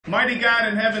Mighty God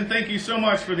in heaven, thank you so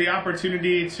much for the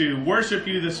opportunity to worship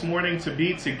you this morning, to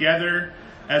be together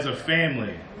as a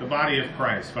family, the body of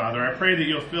Christ. Father, I pray that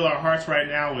you'll fill our hearts right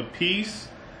now with peace,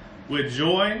 with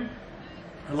joy.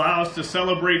 Allow us to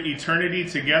celebrate eternity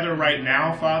together right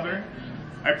now, Father.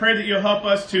 I pray that you'll help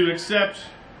us to accept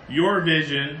your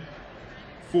vision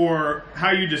for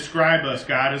how you describe us,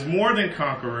 God, as more than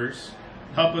conquerors.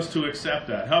 Help us to accept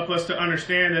that. Help us to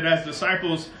understand that as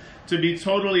disciples, to be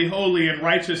totally holy and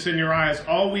righteous in your eyes,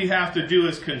 all we have to do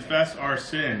is confess our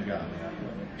sin, God.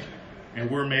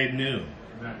 And we're made new.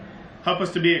 Help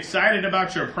us to be excited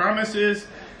about your promises,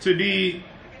 to be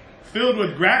filled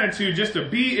with gratitude just to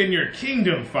be in your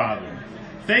kingdom, Father.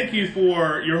 Thank you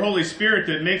for your Holy Spirit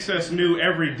that makes us new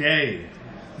every day,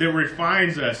 that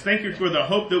refines us. Thank you for the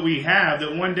hope that we have,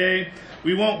 that one day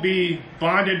we won't be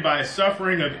bonded by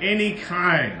suffering of any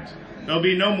kind. There'll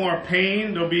be no more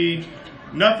pain. There'll be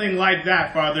nothing like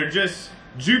that, Father. Just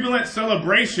jubilant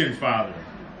celebration, Father.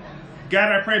 God,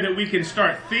 I pray that we can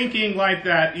start thinking like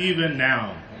that even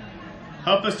now.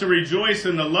 Help us to rejoice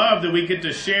in the love that we get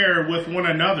to share with one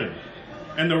another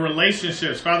and the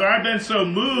relationships. Father, I've been so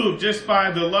moved just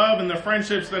by the love and the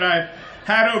friendships that I've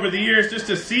had over the years, just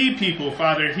to see people,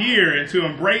 Father, here and to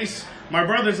embrace my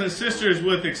brothers and sisters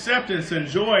with acceptance and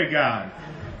joy, God.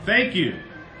 Thank you.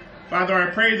 Father, I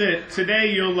pray that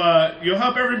today you'll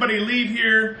help everybody leave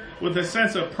here with a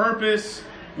sense of purpose,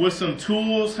 with some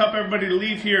tools. Help everybody to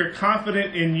leave here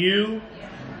confident in you.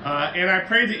 And I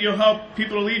pray that you'll help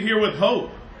people to leave here with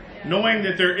hope, knowing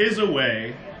that there is a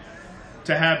way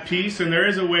to have peace and there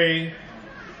is a way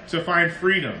to find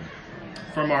freedom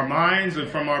from our minds and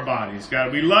from our bodies.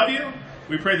 God, we love you.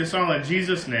 We pray this all in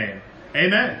Jesus' name.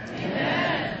 Amen.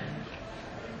 Amen.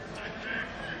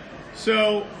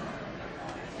 So,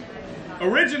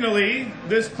 originally,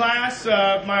 this class,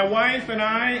 my wife and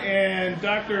I and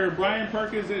Dr. Brian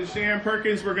Perkins and Shan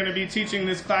Perkins were going to be teaching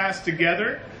this class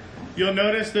together. You'll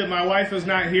notice that my wife is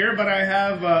not here, but I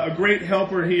have a great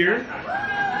helper here,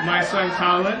 my son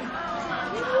Colin.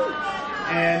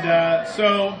 And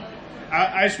so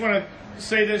I just want to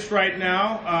say this right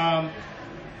now.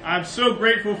 I'm so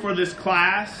grateful for this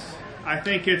class. I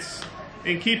think it's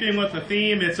in keeping with the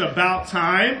theme, it's about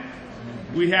time.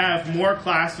 We have more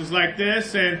classes like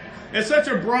this, and it's such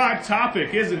a broad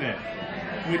topic, isn't it?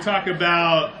 We talk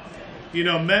about,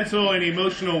 mental and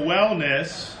emotional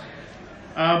wellness.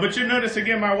 But you notice,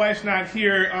 again, my wife's not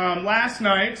here. Last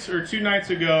night, or 2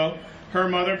 nights ago, her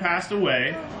mother passed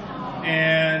away,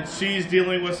 and she's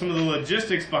dealing with some of the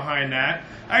logistics behind that.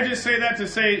 I just say that to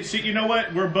say, you know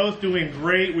what? We're both doing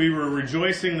great. We were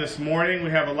rejoicing this morning. We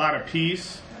have a lot of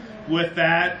peace with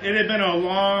that. It had been a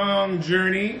long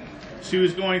journey. She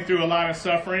was going through a lot of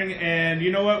suffering, and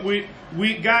you know what?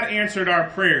 God answered our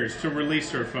prayers to release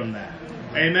her from that.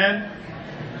 Amen?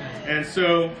 And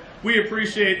so we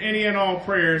appreciate any and all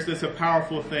prayers. That's a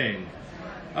powerful thing.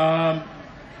 Again,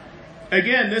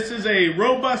 this is a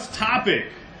robust topic,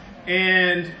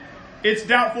 and it's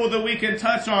doubtful that we can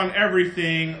touch on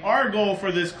everything. Our goal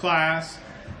for this class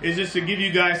is just to give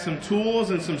you guys some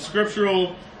tools and some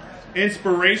scriptural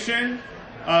inspiration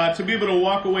to be able to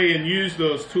walk away and use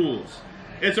those tools.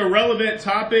 It's a relevant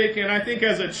topic, and I think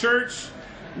as a church,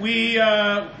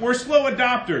 we're slow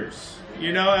adopters.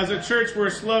 As a church, we're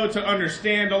slow to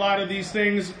understand a lot of these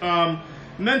things.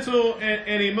 Mental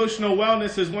and emotional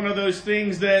wellness is one of those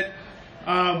things that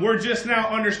we're just now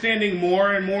understanding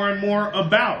more and more and more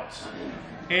about.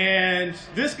 And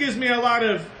this gives me a lot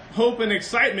of hope and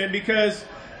excitement, because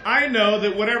I know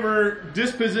that whatever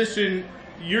disposition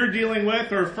you're dealing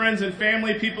with, or friends and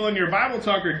family, people in your Bible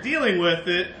talk are dealing with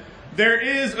it, there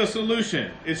is a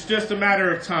solution. It's just a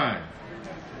matter of time.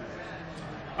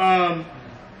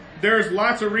 There's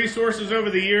lots of resources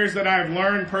over the years that I've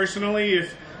learned personally.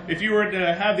 If you were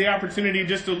to have the opportunity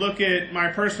just to look at my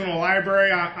personal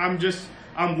library,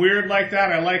 I'm weird like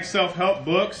that. I like self-help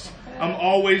books. I'm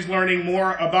always learning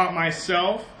more about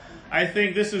myself. I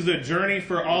think this is a journey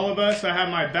for all of us. I have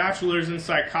my bachelor's in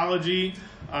psychology.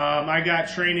 I got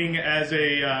training as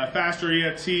a Faster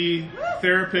EFT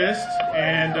therapist,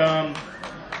 and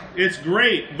it's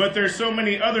great. But there's so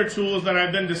many other tools that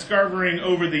I've been discovering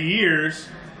over the years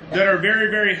that are very,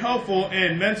 very helpful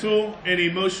in mental and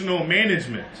emotional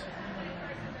management.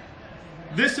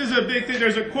 This is a big thing.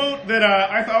 There's a quote that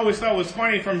I always thought was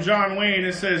funny from John Wayne.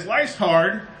 It says, "Life's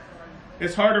hard.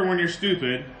 It's harder when you're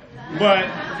stupid." But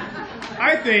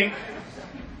I think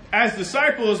as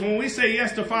disciples, when we say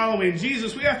yes to following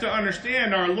Jesus, we have to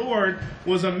understand our Lord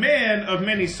was a man of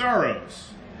many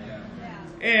sorrows.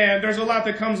 And there's a lot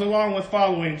that comes along with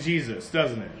following Jesus,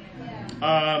 doesn't it?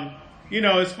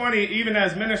 It's funny, even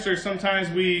as ministers, sometimes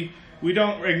we we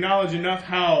don't acknowledge enough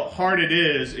how hard it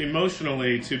is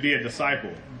emotionally to be a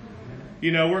disciple.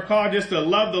 You know, we're called just to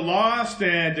love the lost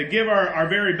and to give our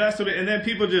very best of it, and then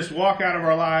people just walk out of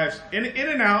our lives in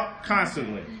and out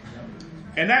constantly.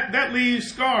 And that leaves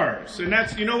scars. And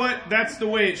that's, you know what, that's the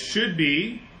way it should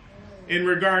be in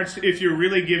regards to if you're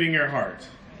really giving your heart.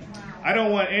 I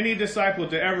don't want any disciple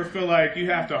to ever feel like you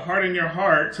have to harden your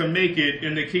heart to make it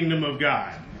in the kingdom of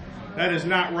God. That is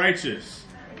not righteous.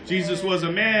 Jesus was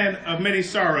a man of many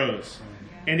sorrows,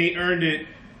 and he earned it,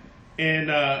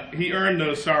 and he earned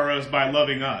those sorrows by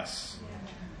loving us.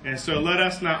 And so let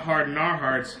us not harden our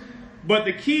hearts. But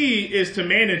the key is to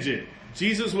manage it.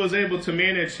 Jesus was able to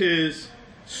manage his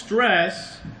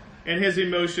stress and his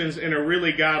emotions in a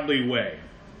really godly way.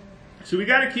 So we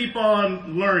got to keep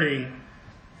on learning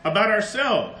about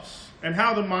ourselves and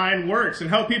how the mind works and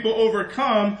how people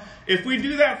overcome. If we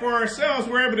do that for ourselves,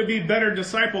 we're able to be better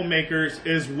disciple makers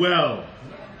as well.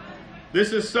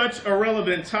 This is such a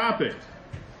relevant topic.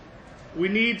 We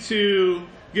need to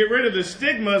get rid of the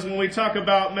stigmas when we talk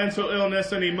about mental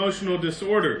illness and emotional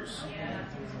disorders.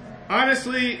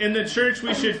 Honestly, in the church,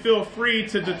 we should feel free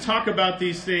to talk about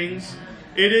these things.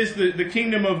 It is the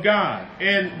kingdom of God.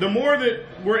 And the more that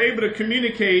we're able to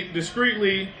communicate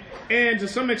discreetly and to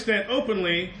some extent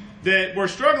openly that we're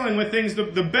struggling with things,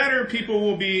 the better people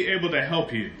will be able to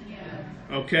help you.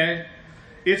 Okay?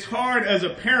 It's hard as a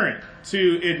parent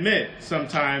to admit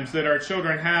sometimes that our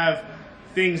children have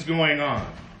things going on.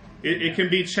 It can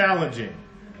be challenging.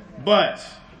 But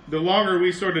the longer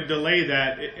we sort of delay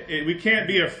that, we can't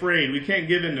be afraid. We can't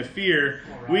give in to fear.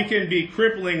 We can be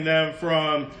crippling them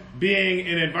from being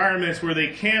in environments where they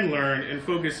can learn and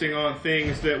focusing on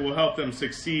things that will help them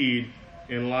succeed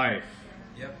in life.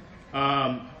 Yep.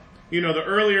 The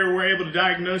earlier we're able to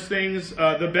diagnose things,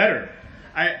 the better.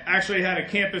 I actually had a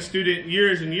campus student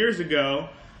years and years ago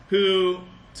who,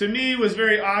 to me, was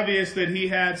very obvious that he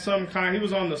had he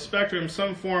was on the spectrum,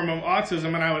 some form of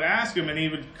autism, and I would ask him, and he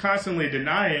would constantly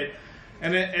deny it.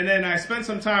 And then I spent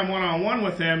some time one-on-one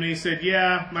with him, and he said,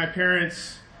 yeah, my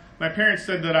parents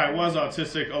said that I was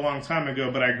autistic a long time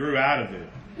ago, but I grew out of it.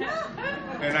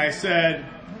 And I said,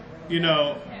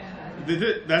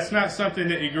 that's not something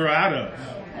that you grew out of.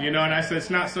 And I said, it's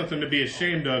not something to be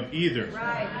ashamed of either.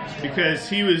 Because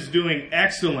he was doing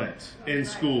excellent in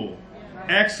school.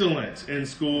 Excellent in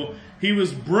school. He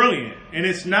was brilliant, and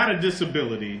it's not a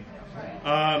disability.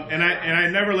 And I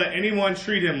never let anyone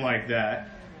treat him like that.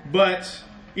 But,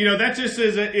 that just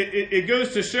is, it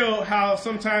goes to show how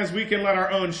sometimes we can let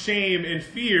our own shame and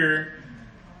fear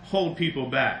hold people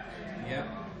back. Yep.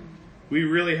 We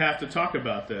really have to talk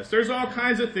about this. There's all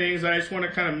kinds of things I just want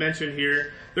to kind of mention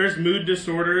here. There's mood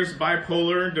disorders,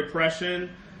 bipolar,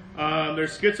 depression.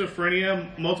 There's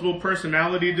schizophrenia, multiple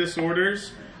personality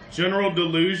disorders, general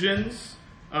delusions.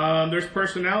 There's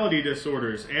personality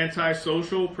disorders,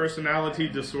 antisocial personality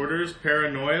disorders,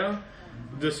 paranoia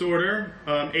disorder,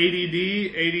 ADD,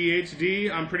 ADHD.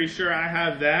 I'm pretty sure I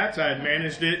have that. I've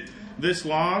managed it this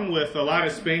long with a lot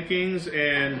of spankings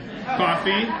and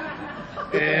coffee.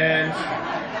 And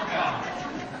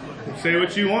say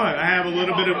what you want. I have a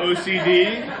little bit of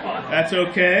OCD. That's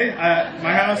okay.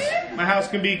 My house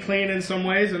can be clean in some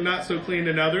ways and not so clean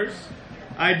in others.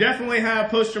 I definitely have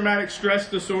post-traumatic stress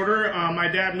disorder. My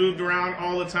dad moved around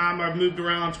all the time. I've moved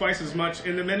around twice as much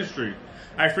in the ministry.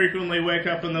 I frequently wake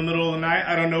up in the middle of the night.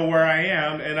 I don't know where I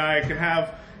am, and I can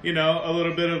have, a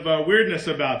little bit of weirdness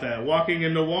about that, walking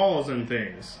into walls and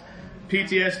things.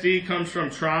 PTSD comes from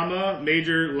trauma,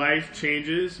 major life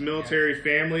changes, military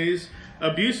families,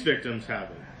 abuse victims have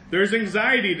it. There's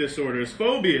anxiety disorders,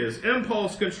 phobias,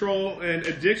 impulse control, and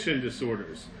addiction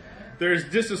disorders. There's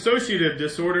dissociative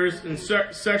disorders and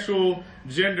sexual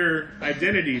gender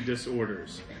identity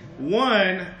disorders.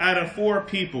 1 out of 4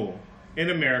 people in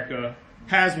America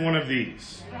has one of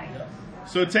these.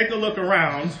 So take a look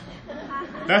around.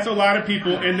 That's a lot of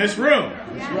people in this room.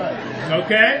 That's right.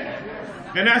 Okay?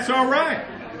 And that's all right.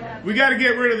 We got to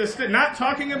get rid of this. Not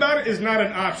talking about it is not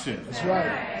an option. That's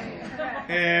right.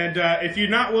 And if you're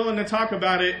not willing to talk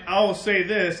about it, I will say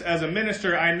this. As a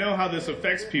minister, I know how this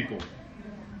affects people.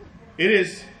 It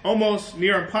is almost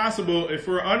near impossible. If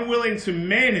we're unwilling to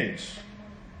manage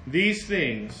these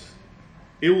things,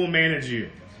 it will manage you.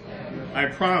 I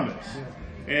promise.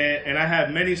 And I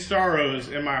have many sorrows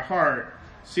in my heart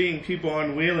seeing people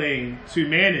unwilling to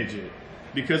manage it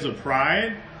because of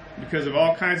pride, because of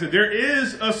all kinds of... There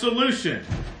is a solution.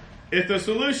 If the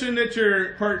solution that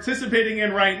you're participating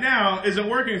in right now isn't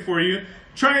working for you,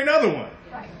 try another one.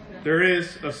 There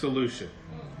is a solution.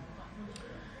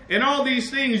 and all these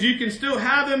things, you can still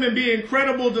have them and be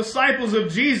incredible disciples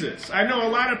of Jesus. I know a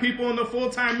lot of people in the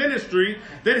full-time ministry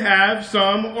that have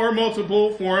some or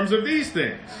multiple forms of these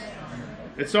things.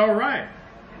 It's all right.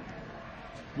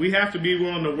 We have to be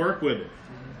willing to work with it.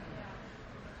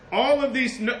 All of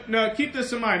these, now keep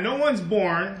this in mind, no one's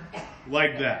born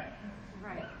like that.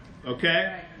 Right. Okay?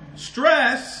 Right.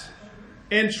 Stress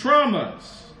and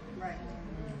traumas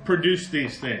produce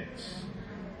these things.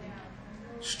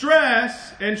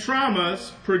 Stress and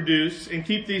traumas produce and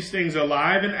keep these things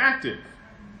alive and active.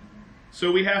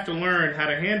 So we have to learn how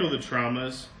to handle the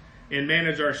traumas and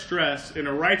manage our stress in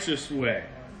a righteous way.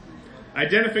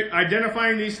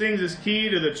 Identifying these things is key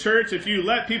to the church. If you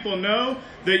let people know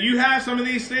that you have some of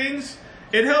these things,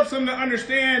 it helps them to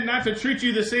understand not to treat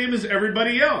you the same as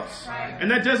everybody else. And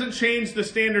that doesn't change the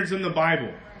standards in the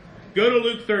Bible. Go to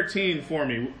Luke 13 for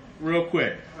me real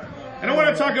quick. And I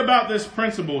want to talk about this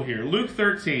principle here. Luke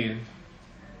 13.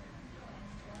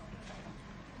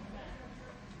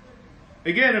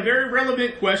 Again, a very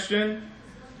relevant question.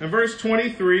 In verse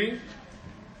 23,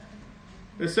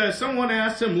 it says, someone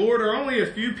asked him, Lord, are only a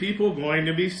few people going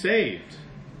to be saved?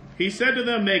 He said to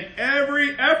them, make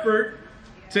every effort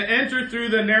to enter through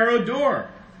the narrow door,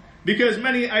 because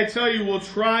many, I tell you, will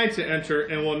try to enter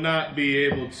and will not be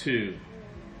able to.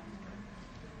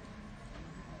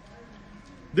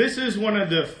 This is one of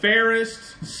the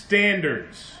fairest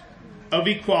standards of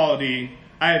equality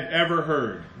I have ever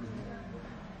heard.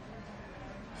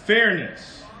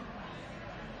 Fairness.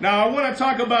 Now, I want to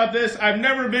talk about this. I've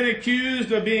never been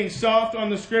accused of being soft on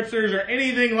the scriptures or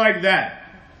anything like that.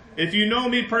 If you know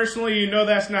me personally, you know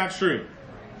that's not true.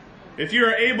 If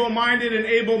you're able-minded and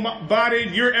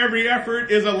able-bodied, your every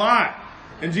effort is a lot.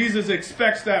 And Jesus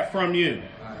expects that from you.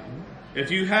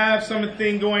 If you have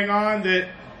something going on that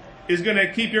is going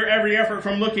to keep your every effort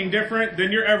from looking different,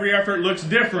 then your every effort looks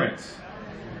different.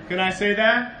 Can I say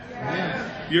that?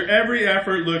 Yeah. Your every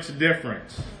effort looks different.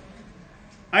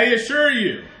 I assure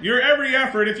you, your every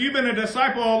effort, if you've been a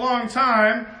disciple a long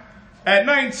time, at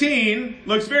 19,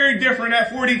 looks very different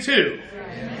at 42.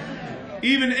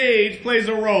 Even age plays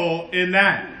a role in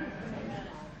that.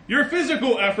 Your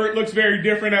physical effort looks very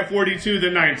different at 42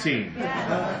 than 19.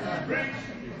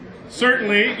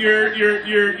 Certainly,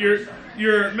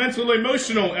 your mental,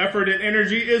 emotional effort and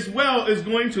energy as well is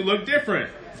going to look different.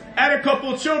 Add a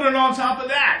couple children on top of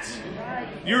that.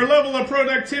 Your level of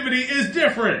productivity is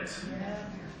different.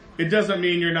 It doesn't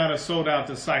mean you're not a sold-out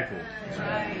disciple.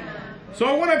 So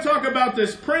I want to talk about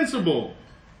this principle.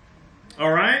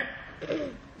 All right?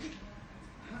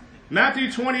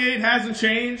 Matthew 28 hasn't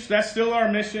changed. That's still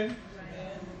our mission.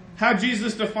 How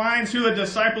Jesus defines who a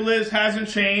disciple is hasn't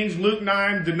changed. Luke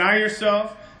 9, deny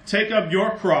yourself, take up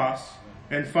your cross,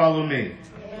 and follow me.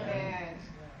 Amen.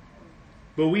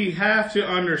 But we have to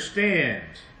understand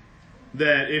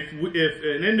that if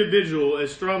an individual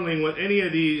is struggling with any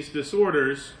of these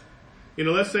disorders,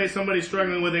 let's say somebody's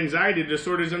struggling with anxiety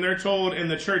disorders and they're told in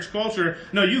the church culture,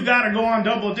 no, you got to go on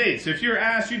double dates. If you're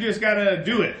asked, you just got to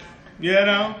do it.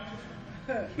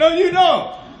 No, you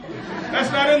don't.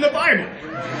 That's not in the Bible.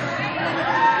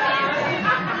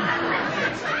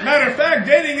 Matter of fact,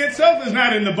 dating itself is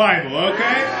not in the Bible,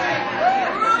 okay?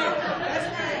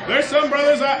 There's some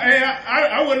brothers,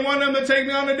 I wouldn't want them to take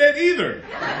me on a date either.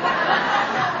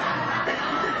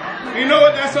 You know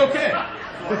what? That's okay.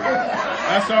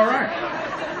 That's all right.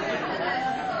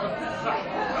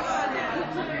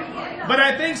 But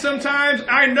I think sometimes,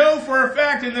 I know for a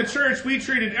fact in the church, we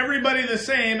treated everybody the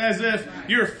same as if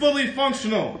you're fully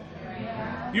functional.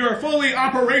 You're a fully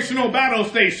operational battle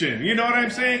station. You know what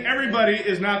I'm saying? Everybody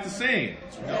is not the same.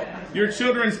 Your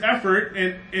children's effort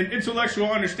and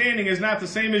intellectual understanding is not the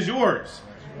same as yours.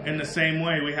 In the same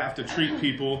way, we have to treat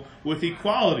people with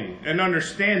equality and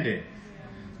understanding.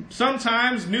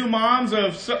 Sometimes new moms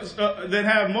that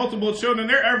have multiple children,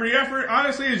 their every effort,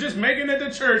 honestly, is just making it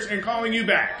to church and calling you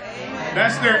back.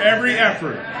 That's their every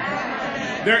effort.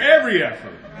 Their every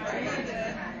effort.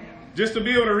 Just to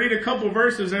be able to read a couple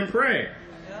verses and pray.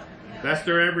 That's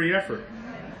their every effort.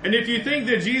 And if you think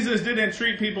that Jesus didn't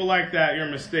treat people like that, you're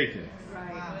mistaken.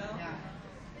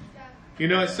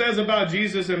 It says about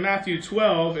Jesus in Matthew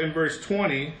 12 in verse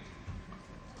 20,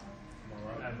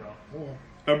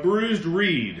 a bruised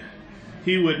reed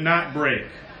he would not break.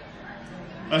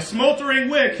 A smoldering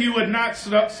wick he would not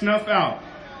snuff out.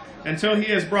 Until he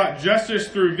has brought justice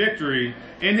through victory.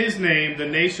 In his name, the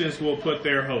nations will put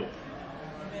their hope.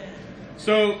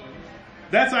 So,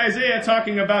 that's Isaiah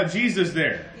talking about Jesus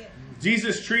there.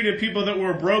 Jesus treated people that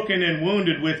were broken and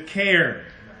wounded with care.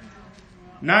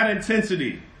 Not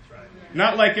intensity.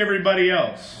 Not like everybody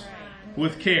else.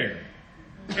 With care.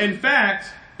 In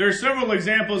fact, There are several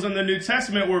examples in the New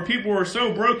Testament where people were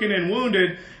so broken and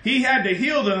wounded, he had to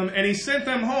heal them, and he sent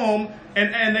them home,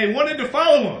 and they wanted to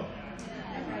follow him.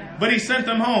 But he sent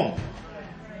them home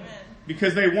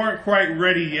because they weren't quite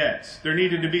ready yet. There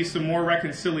needed to be some more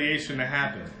reconciliation to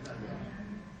happen.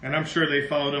 And I'm sure they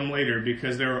followed him later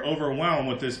because they were overwhelmed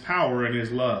with his power and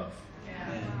his love.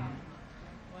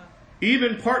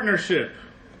 Even partnership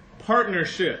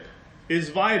is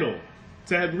vital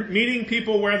to meeting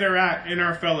people where they're at in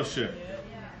our fellowship.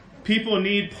 People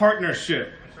need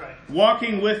partnership.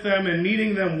 Walking with them and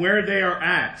meeting them where they are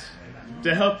at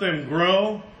to help them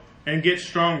grow and get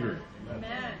stronger.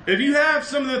 If you have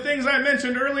some of the things I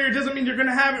mentioned earlier, it doesn't mean you're going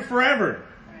to have it forever.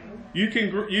 You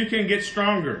can get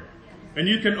stronger and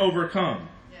you can overcome.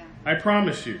 I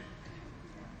promise you.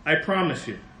 I promise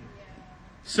you.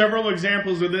 Several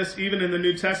examples of this, even in the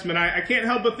New Testament. I can't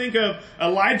help but think of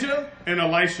Elijah and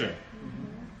Elisha.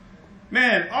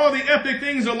 Man, all the epic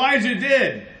things Elijah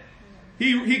did.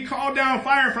 He called down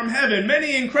fire from heaven,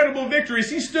 many incredible victories.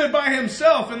 He stood by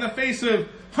himself in the face of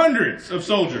hundreds of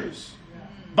soldiers.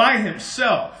 By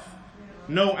himself.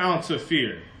 No ounce of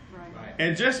fear.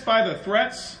 And just by the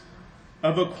threats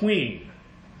of a queen.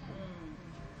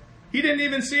 He didn't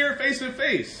even see her face to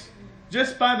face.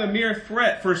 Just by the mere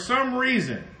threat, for some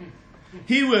reason,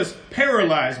 he was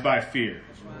paralyzed by fear.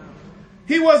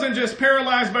 He wasn't just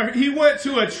paralyzed by fear. He went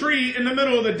to a tree in the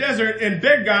middle of the desert and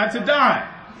begged God to die.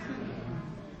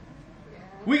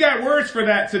 We got words for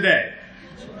that today.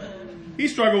 He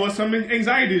struggled with some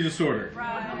anxiety disorder.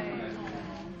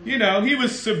 You know, he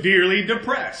was severely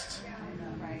depressed.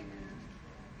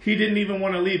 He didn't even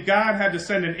want to leave. God had to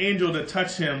send an angel to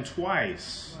touch him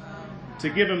twice to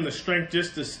give him the strength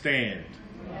just to stand.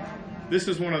 This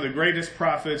is one of the greatest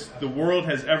prophets the world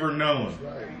has ever known.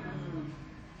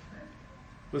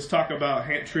 Let's talk about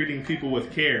treating people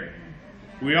with care.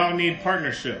 We all need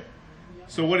partnership.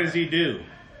 So what does he do?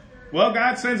 Well,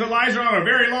 God sends Elijah on a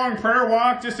very long prayer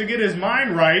walk just to get his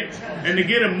mind right and to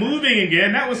get him moving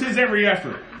again. That was his every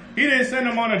effort. He didn't send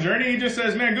him on a journey. He just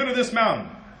says, man, go to this mountain.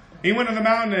 He went to the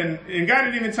mountain and God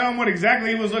didn't even tell him what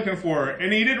exactly he was looking for.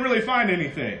 And he didn't really find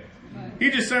anything. He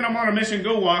just sent him on a mission,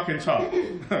 go walk and talk.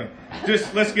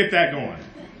 Just let's get that going.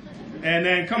 And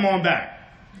then come on back.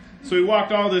 So he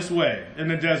walked all this way in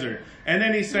the desert. And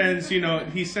then he sends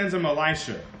him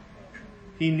Elisha.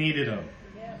 He needed him.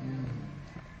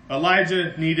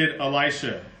 Elijah needed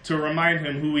Elisha to remind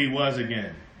him who he was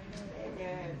again.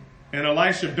 And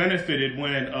Elisha benefited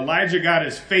when Elijah got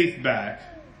his faith back.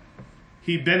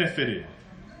 He benefited.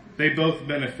 They both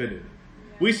benefited.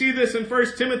 We see this in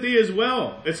 1 Timothy as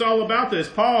well. It's all about this.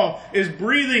 Paul is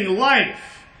breathing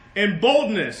life and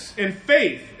boldness and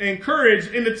faith and courage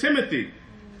into Timothy.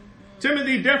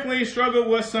 Timothy definitely struggled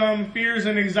with some fears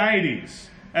and anxieties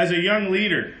as a young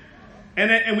leader.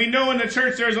 And we know in the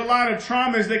church there's a lot of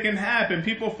traumas that can happen.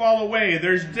 People fall away.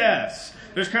 There's deaths.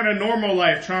 There's kind of normal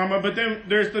life trauma, but then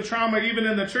there's the trauma even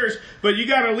in the church. But you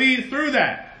got to lead through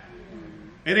that.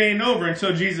 It ain't over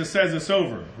until Jesus says it's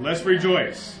over. Let's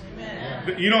rejoice.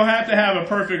 Amen. You don't have to have a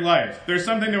perfect life. There's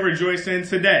something to rejoice in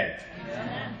today.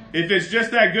 Amen. If it's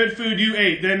just that good food you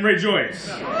ate, then rejoice.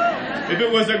 Amen. If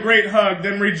it was a great hug,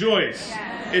 then rejoice.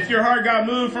 Yes. If your heart got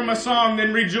moved from a song,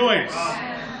 then rejoice.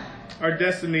 Our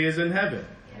destiny is in heaven.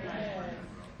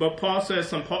 But Paul says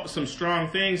some strong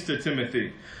things to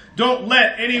Timothy. Don't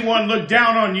let anyone look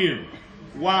down on you.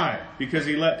 Why? Because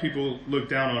he let people look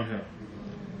down on him.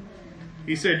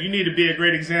 He said you need to be a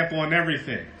great example in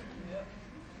everything.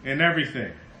 In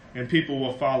everything. And people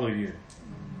will follow you.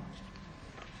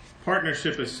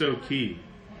 Partnership is so key.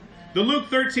 The Luke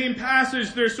 13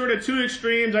 passage, there's sort of two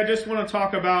extremes I just want to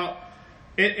talk about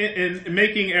in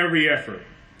making every effort.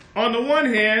 On the one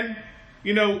hand,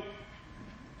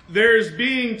 there's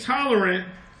being tolerant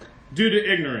due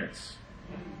to ignorance.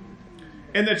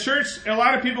 In the church, a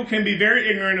lot of people can be very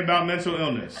ignorant about mental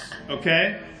illness.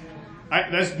 Okay?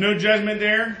 There's no judgment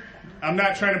there. I'm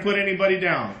not trying to put anybody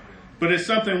down. But it's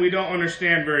something we don't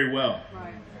understand very well.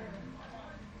 Right.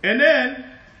 And then,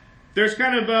 there's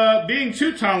kind of being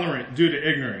too tolerant due to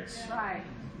ignorance. Right.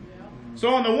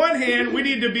 So on the one hand, we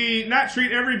need to not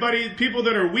treat people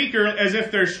that are weaker as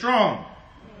if they're strong.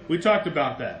 We talked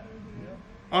about that.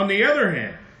 On the other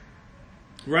hand,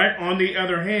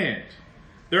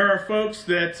 there are folks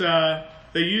that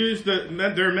they use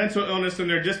their mental illness and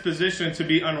their disposition to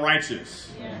be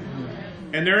unrighteous. Yeah.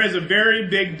 And there is a very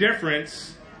big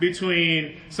difference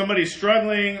between somebody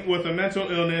struggling with a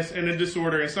mental illness and a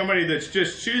disorder and somebody that's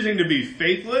just choosing to be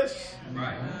faithless.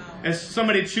 Right. And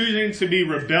somebody choosing to be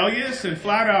rebellious and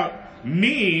flat out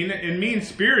mean and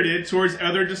mean-spirited towards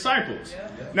other disciples. Yeah.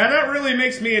 Now that really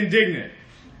makes me indignant.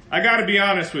 I got to be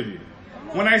honest with you.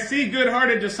 When I see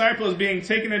good-hearted disciples being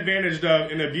taken advantage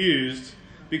of and abused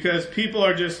because people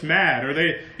are just mad, or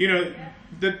they,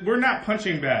 we're not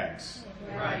punching bags.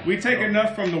 We take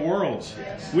enough from the world.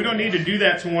 We don't need to do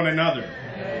that to one another.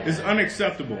 It's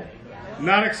unacceptable.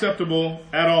 Not acceptable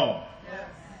at all.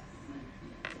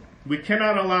 We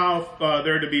cannot allow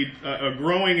there to be a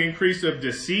growing increase of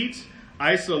deceit,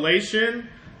 isolation.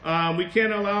 We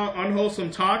can't allow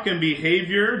unwholesome talk and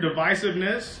behavior,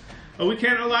 divisiveness. We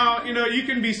can't allow, you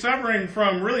can be suffering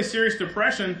from really serious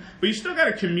depression, but you still got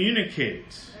to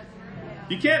communicate.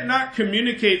 You can't not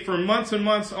communicate for months and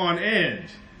months on end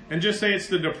and just say it's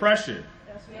the depression.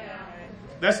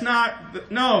 That's not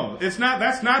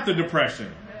the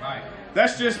depression.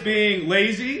 That's just being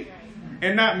lazy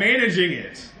and not managing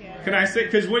it. Can I say,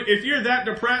 because if you're that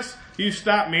depressed, you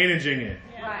stop managing it.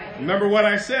 Remember what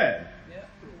I said.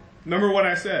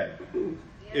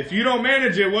 If you don't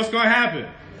manage it, what's going to happen?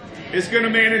 It's going to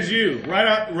manage you right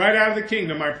out of the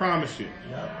kingdom, I promise you.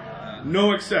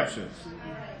 No exceptions.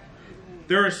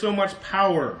 There is so much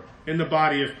power in the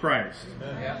body of Christ.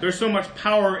 There's so much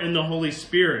power in the Holy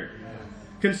Spirit.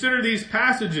 Consider these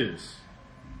passages.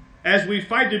 As we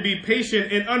fight to be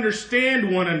patient and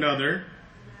understand one another,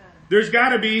 there's got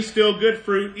to be still good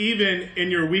fruit even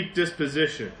in your weak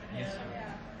disposition.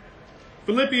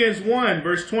 Philippians 1,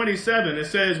 verse 27, it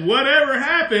says, whatever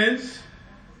happens,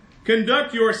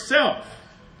 conduct yourself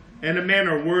in a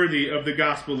manner worthy of the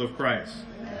gospel of Christ.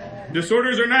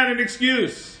 Disorders are not an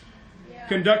excuse.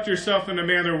 Conduct yourself in a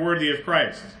manner worthy of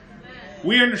Christ.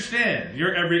 We understand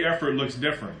your every effort looks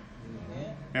different.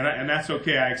 And that's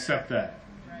okay. I accept that.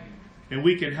 And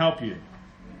we can help you.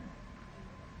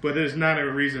 But it is not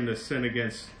a reason to sin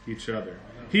against each other.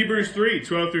 Hebrews 3,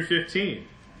 12 through 15.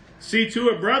 See to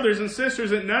it, brothers and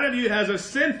sisters, that none of you has a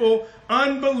sinful,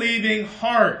 unbelieving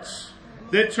heart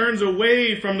that turns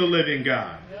away from the living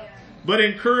God. But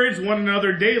encourage one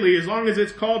another daily, as long as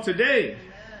it's called today,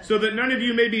 so that none of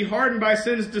you may be hardened by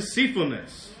sin's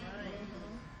deceitfulness.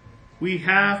 We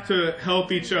have to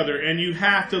help each other, and you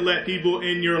have to let people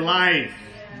in your life.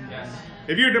 Yes.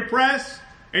 If you're depressed,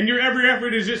 and your every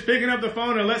effort is just picking up the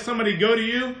phone and let somebody go to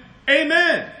you,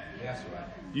 amen. Yes, right.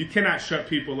 You cannot shut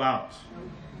people out.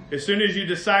 As soon as you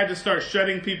decide to start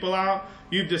shutting people out,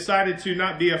 you've decided to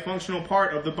not be a functional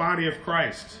part of the body of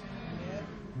Christ.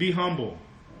 Be humble.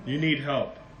 You need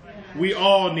help. We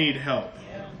all need help.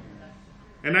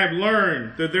 And I've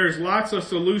learned that there's lots of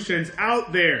solutions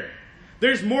out there.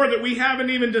 There's more that we haven't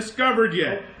even discovered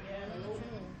yet.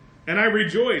 And I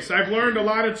rejoice. I've learned a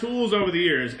lot of tools over the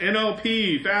years.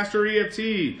 NLP, faster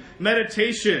EFT,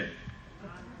 meditation.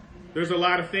 There's a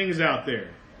lot of things out there.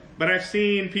 But I've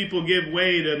seen people give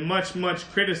way to much, much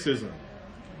criticism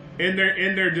in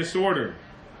their disorder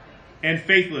and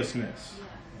faithlessness.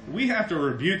 We have to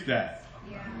rebuke that,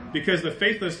 because the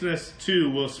faithlessness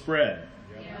too will spread.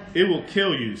 It will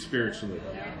kill you spiritually.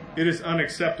 It is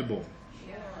unacceptable.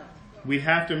 We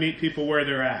have to meet people where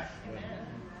they're at.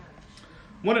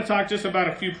 I want to talk just about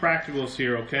a few practicals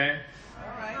here, okay?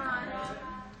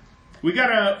 We got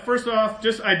to, first off,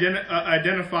 just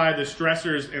identify the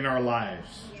stressors in our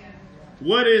lives.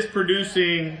 What is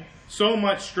producing so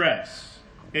much stress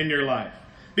in your life?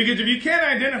 Because if you can't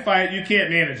identify it, you can't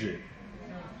manage it.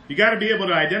 You got to be able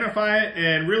to identify it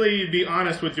and really be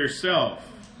honest with yourself.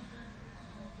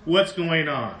 What's going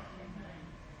on?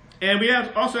 And we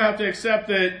also have to accept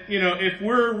that, if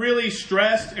we're really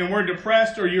stressed and we're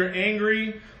depressed or you're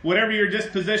angry, whatever your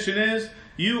disposition is,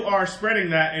 you are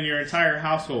spreading that in your entire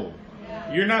household.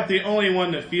 You're not the only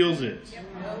one that feels it.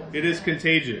 It is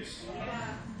contagious.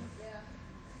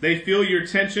 They feel your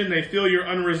tension. They feel your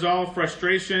unresolved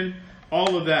frustration.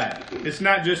 All of that. It's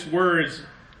not just words,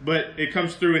 but it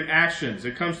comes through in actions.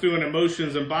 It comes through in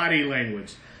emotions and body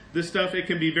language. This stuff, it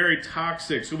can be very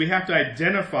toxic. So we have to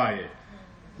identify it.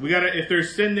 If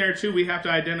there's sin there too, we have to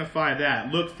identify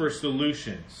that. Look for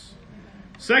solutions.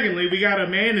 Secondly, we got to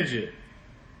manage it.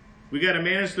 We got to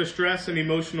manage the stress and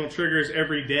emotional triggers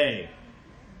every day.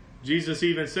 Jesus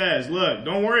even says, look,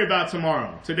 don't worry about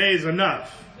tomorrow. Today is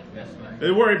enough. They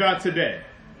worry about today.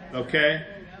 Okay?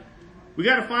 We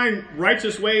got to find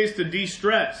righteous ways to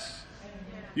de-stress.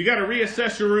 You got to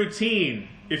reassess your routine.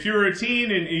 If your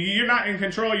routine and you're not in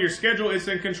control of your schedule, it's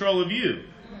in control of you.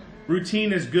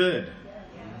 Routine is good.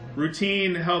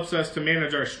 Routine helps us to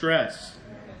manage our stress.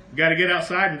 You got to get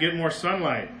outside and get more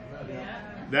sunlight.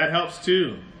 That helps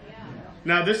too.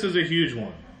 Now this is a huge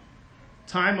one.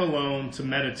 Time alone to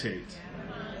meditate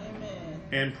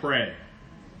and pray.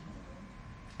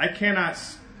 I cannot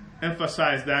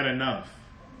emphasize that enough.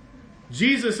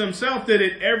 Jesus himself did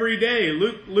it every day.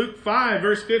 Luke 5,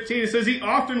 verse 15, it says he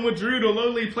often withdrew to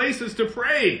lowly places to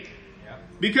pray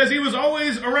because he was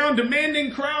always around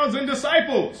demanding crowds and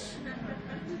disciples.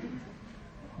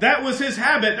 That was his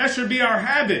habit. That should be our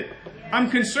habit. I'm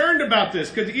concerned about this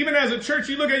because even as a church,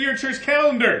 you look at your church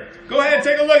calendar. Go ahead and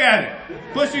take a look at it.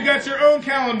 Plus, you got your own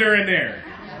calendar in there.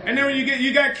 And then when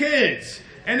you got kids.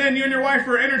 And then you and your wife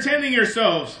are entertaining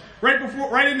yourselves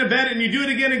right into bed, and you do it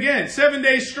again, 7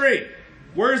 days straight.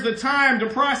 Where's the time to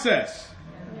process?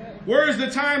 Where's the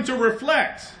time to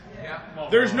reflect?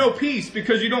 There's no peace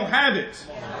because you don't have it.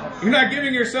 You're not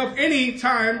giving yourself any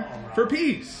time for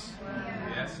peace.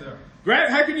 Yes, sir.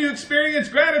 How can you experience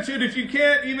gratitude if you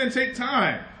can't even take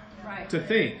time to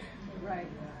think?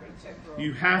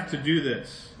 You have to do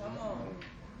this.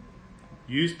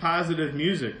 Use positive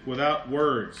music without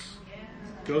words.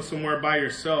 Go somewhere by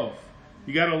yourself.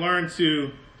 You got to learn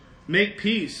to make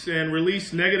peace and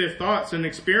release negative thoughts and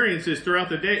experiences throughout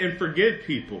the day and forgive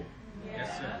people.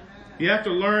 Yes, sir. You have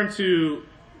to learn to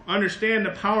understand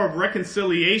the power of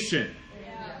reconciliation.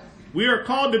 We are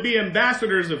called to be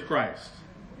ambassadors of Christ.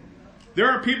 There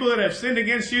are people that have sinned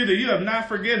against you that you have not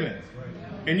forgiven.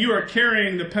 And you are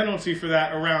carrying the penalty for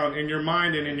that around in your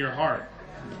mind and in your heart.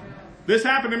 This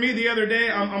happened to me the other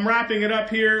day. I'm wrapping it up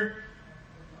here.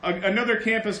 Another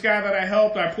campus guy that I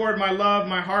helped, I poured my love,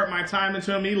 my heart, my time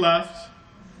into him. He left.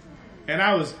 And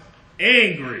I was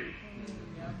angry.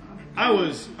 I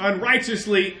was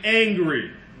unrighteously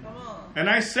angry. And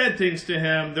I said things to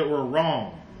him that were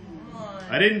wrong.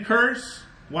 I didn't curse.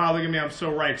 Wow, look at me, I'm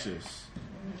so righteous.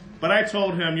 But I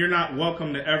told him, you're not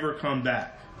welcome to ever come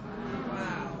back.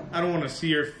 I don't want to see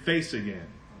your face again.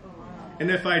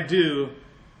 And if I do,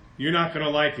 you're not going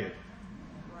to like it.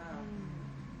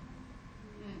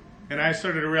 And I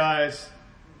started to realize,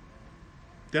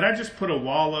 did I just put a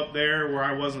wall up there where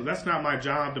I wasn't? That's not my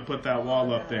job to put that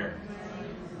wall up there.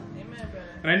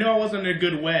 And I know I wasn't in a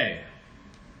good way.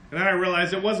 And then I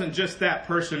realized it wasn't just that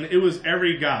person. It was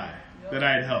every guy that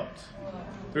I had helped.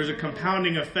 There's a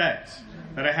compounding effect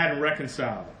that I hadn't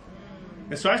reconciled.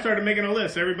 And so I started making a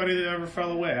list. Everybody that ever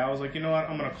fell away. I was like, you know what?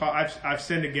 I'm going to call. I've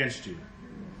sinned against you.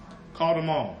 Called them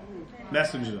all.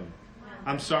 Messaged them.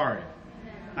 I'm sorry.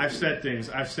 I've said things.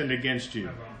 I've sinned against you.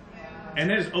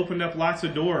 And it has opened up lots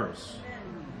of doors.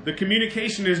 The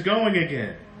communication is going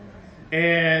again.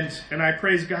 And I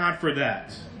praise God for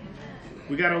that.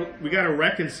 We gotta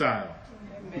reconcile.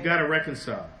 We gotta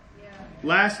reconcile.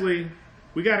 Lastly,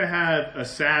 we gotta have a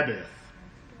Sabbath.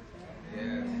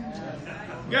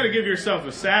 You gotta give yourself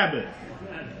a Sabbath.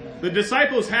 The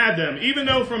disciples had them. Even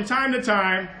though from time to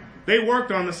time they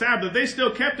worked on the Sabbath, they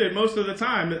still kept it most of the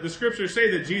time. The scriptures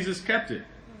say that Jesus kept it.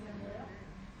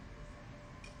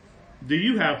 Do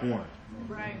you have one?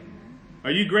 Right.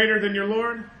 Are you greater than your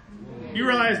Lord? You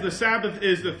realize the Sabbath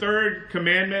is the third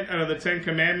commandment out of the 10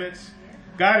 commandments?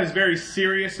 God is very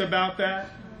serious about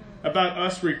that, about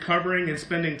us recovering and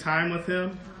spending time with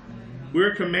Him.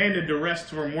 We're commanded to rest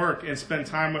from work and spend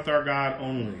time with our God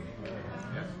only.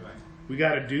 We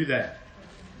got to do that.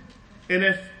 And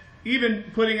if even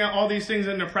putting out all these things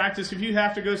into practice, if you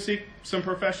have to go seek some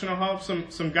professional help,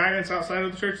 some guidance outside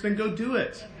of the church, then go do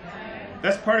it.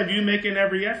 That's part of you making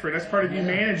every effort. That's part of you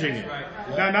managing it.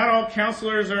 Now, not all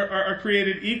counselors are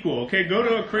created equal. Okay, go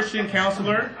to a Christian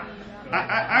counselor.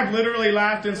 I've literally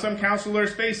laughed in some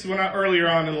counselors' face earlier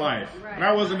on in life. When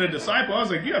I wasn't a disciple, I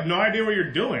was like, you have no idea what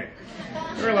you're doing.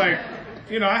 They were like,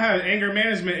 I had anger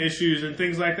management issues and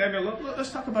things like that.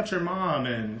 Let's talk about your mom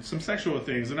and some sexual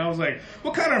things. And I was like,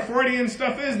 what kind of Freudian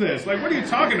stuff is this? Like, what are you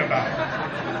talking about?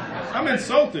 I'm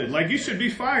insulted. Like, you should be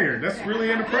fired. That's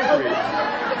really inappropriate.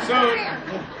 So,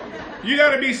 you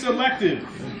got to be selective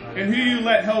in who you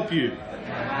let help you.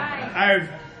 I've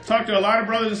talked to a lot of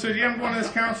brothers and said, yeah, I'm going to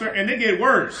this counselor, and they get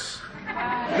worse.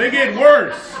 They get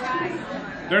worse.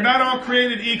 They're not all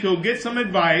created equal. Get some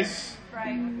advice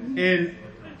and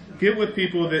get with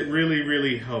people that really,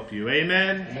 really help you.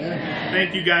 Amen? Amen.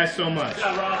 Thank you guys so much.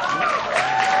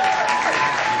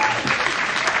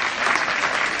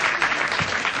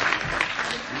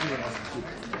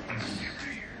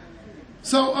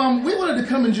 So we wanted to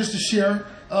come in just to share.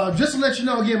 Just to let you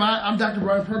know, again, I'm Dr.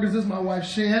 Brian Perkins. This is my wife,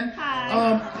 Shan. Hi.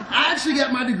 I actually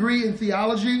got my degree in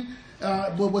theology.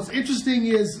 But what's interesting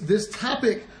is this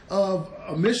topic of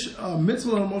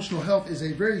mental and emotional health is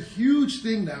a very huge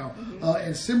thing now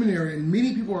in seminary, and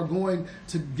many people are going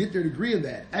to get their degree in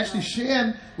that. Actually,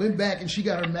 Shan went back and she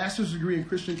got her master's degree in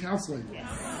Christian counseling. Yes.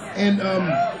 And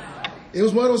it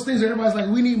was one of those things that everybody's like,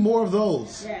 we need more of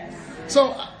those. Yes.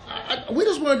 So we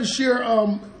just wanted to share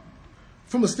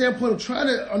from a standpoint of trying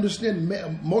to understand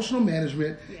emotional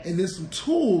management and then some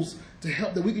tools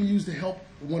that we can use to help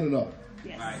one another.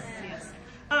 Yes.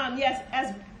 Yes.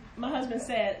 As my husband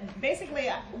said, basically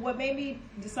what made me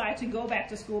decide to go back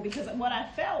to school, because what I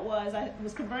felt was I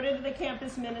was converted to the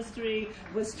campus ministry,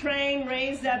 was trained,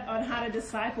 raised up on how to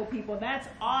disciple people. That's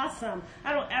awesome.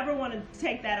 I don't ever want to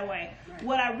take that away. Right.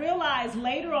 What I realized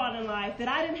later on in life, that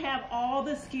I didn't have all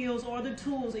the skills or the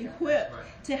tools equipped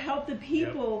to help the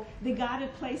people that God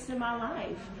had placed in my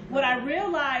life. What I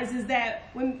realized is that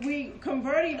when we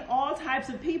converting all types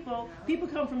of people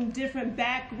come from different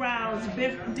backgrounds,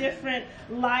 different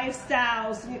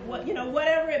lifestyles,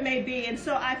 whatever it may be. And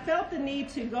so I felt the need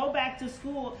to go back to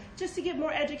school just to get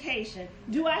more education.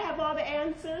 Do I have all the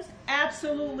answers?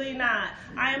 Absolutely not.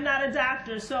 I am not a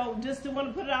doctor, so just to want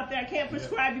to put it out there, I can't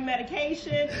prescribe you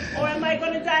medication, or am I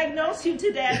going to diagnose you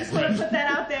today? I just want to put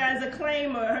that out there as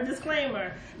a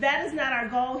disclaimer. That is not our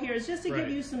goal here. It's just to give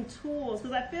you some tools,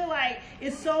 because I feel like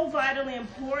it's so vitally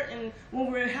important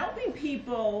when we're helping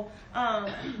people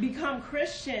become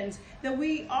Christians, that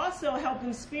we also help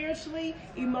them spiritually,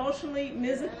 emotionally,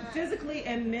 physically,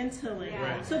 and mentally.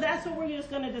 Right. So that's what we're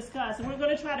just going to discuss. And we're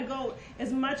going to try to go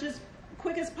as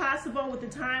quick as possible with the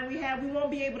time we have. We won't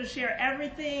be able to share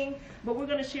everything, but we're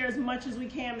going to share as much as we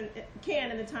can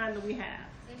in the time that we have.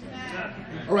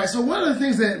 All right, so one of the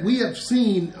things that we have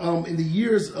seen in the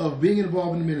years of being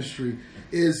involved in the ministry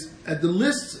is the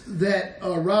list that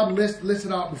Rob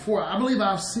listed out before. I believe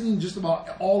I've seen just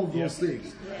about all of those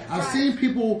things. I've seen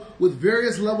people with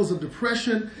various levels of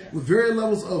depression, with various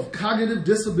levels of cognitive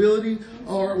disability,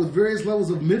 or with various levels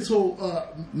of mental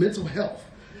health.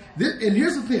 And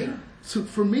here's the thing. So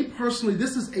for me personally,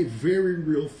 this is a very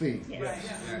real thing.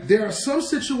 There are some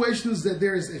situations that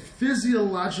there is a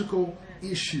physiological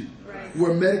issue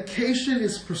where medication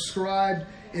is prescribed,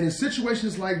 and in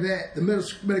situations like that, the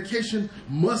medication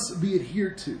must be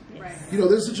adhered to.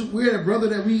 We had a brother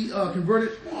that we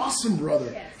converted, awesome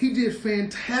brother. He did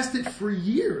fantastic for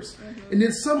years, and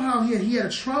then somehow he had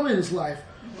a trauma in his life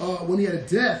when he had a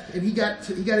death, and he got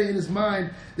it in his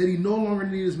mind that he no longer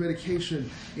needed his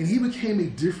medication, and he became a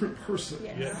different person.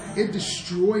 It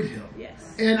destroyed him,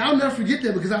 and I'll never forget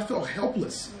that, because I felt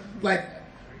helpless. Like,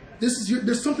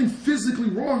 there's something physically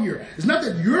wrong here. It's not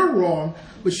that you're wrong,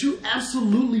 but you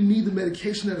absolutely need the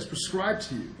medication that is prescribed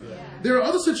to you. There are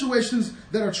other situations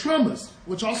that are traumas,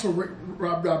 which also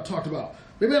Rob talked about.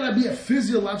 There may not be a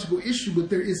physiological issue,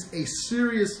 but there is a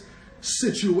serious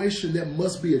situation that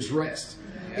must be addressed.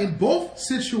 In both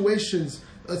situations,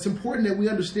 it's important that we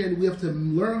understand we have to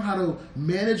learn how to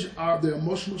manage the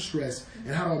emotional stress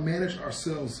and how to manage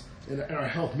ourselves and our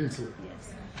health mentally.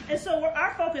 And so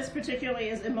our focus particularly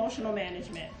is emotional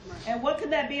management. And what could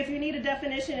that be? If you need a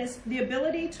definition, is the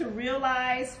ability to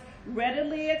realize,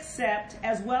 readily accept,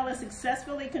 as well as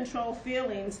successfully control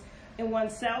feelings in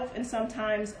oneself and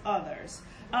sometimes others.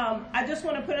 I just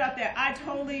want to put it out there. I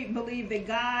totally believe that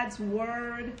God's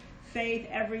word, faith,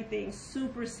 everything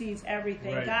supersedes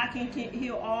everything. God can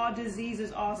heal all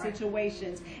diseases, all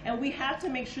situations. And we have to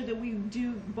make sure that we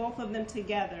do both of them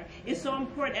together. It's so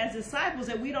important as disciples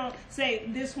that we don't say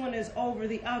this one is over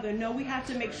the other. No, we have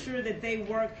to make sure that they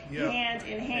work hand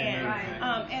in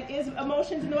hand. And is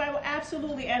emotions in the Bible?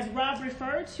 Absolutely. As Rob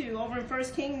referred to over in 1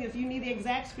 Kings, if you need the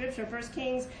exact scripture, 1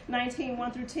 Kings 19,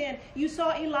 1 through 10, you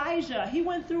saw Elijah. He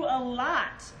went through a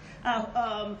lot.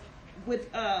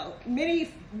 With many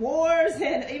wars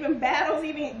and even battles,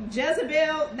 even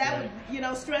Jezebel, that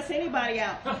would stress anybody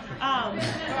out.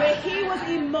 But he was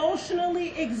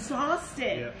emotionally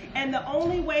exhausted, and the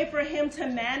only way for him to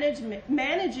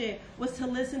manage it was to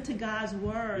listen to God's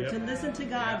word, to listen to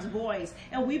God's voice.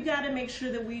 And we've got to make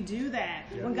sure that we do that.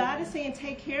 When God is saying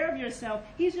take care of yourself,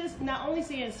 he's just not only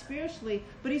saying spiritually,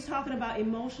 but he's talking about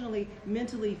emotionally,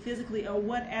 mentally, physically, or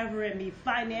whatever it may be,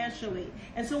 financially.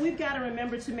 And so we've got to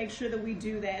remember to make sure that we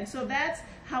do that. And so that's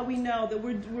how we know that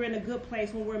we're in a good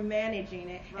place when we're managing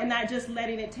it and not just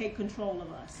letting it take control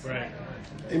of us.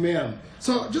 Amen.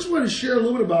 So just wanted to share a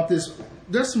little bit about this.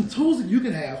 There's some tools that you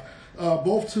can have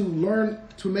both to learn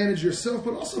to manage yourself,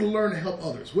 but also to learn to help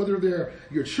others, whether they're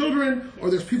your children or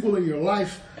there's people in your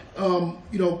life.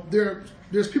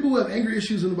 There's people who have anger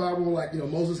issues in the Bible, like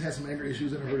Moses had some anger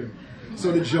issues, and I heard him.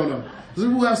 So did Jonah. There's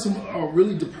people who have some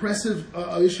really depressive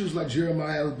issues, like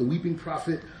Jeremiah, the weeping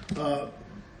prophet.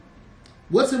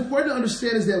 What's important to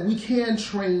understand is that we can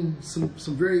train some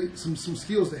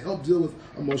skills to help deal with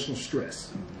emotional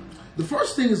stress. The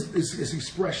first thing is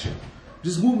expression.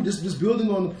 Just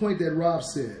building on the point that Rob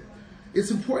said.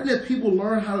 It's important that people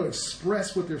learn how to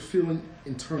express what they're feeling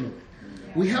internally.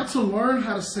 We have to learn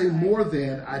how to say more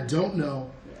than I don't know,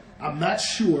 I'm not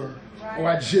sure, or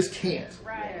I just can't.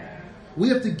 We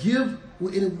have to give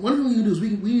and one thing we can do is we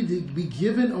need to be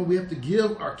given, or we have to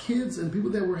give our kids and people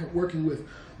that we're working with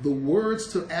the words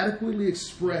to adequately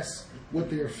express what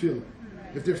they are feeling.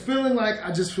 If they're feeling like,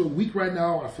 I just feel weak right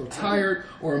now, or I feel tired,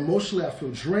 or emotionally I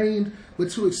feel drained,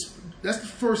 that's the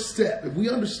first step. If we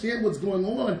understand what's going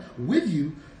on with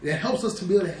you, it helps us to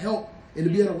be able to help and to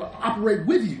be able to operate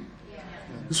with you.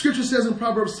 The scripture says in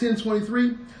Proverbs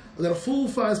 10:23 that a fool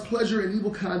finds pleasure in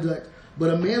evil conduct, but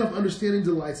a man of understanding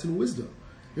delights in wisdom.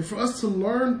 And for us to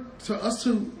learn,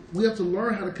 we have to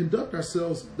learn how to conduct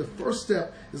ourselves. The first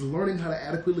step is learning how to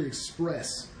adequately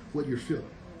express what you're feeling.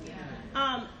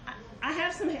 I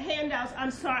have some handouts. I'm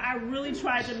sorry, I really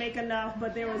tried to make enough,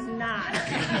 but there was not.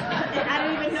 And I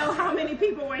didn't even know how many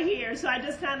people were here, so I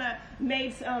just kind of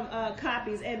made some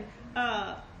copies. And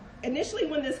initially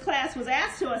when this class was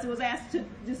asked to us, it was asked to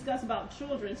discuss about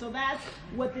children. So that's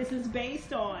what this is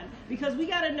based on. Because we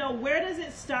got to know, where does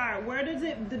it start? Where does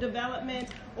the development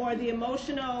or the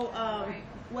emotional,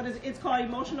 it's called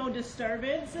emotional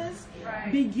disturbances,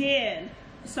 begin.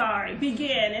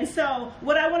 And so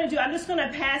what I want to do, I'm just going to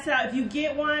pass out. If you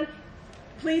get one,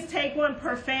 please take one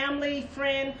per family,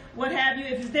 friend, what have you.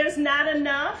 If there's not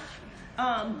enough,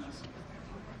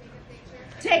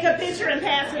 take a picture and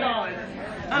pass it on.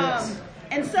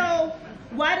 And so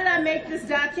why did I make this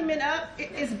document up?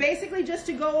 It's basically just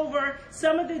to go over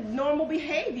some of the normal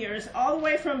behaviors, all the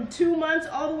way from 2 months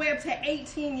all the way up to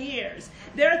 18 years.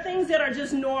 There are things that are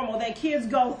just normal that kids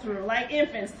go through, like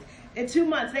infants. In 2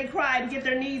 months, they cry to get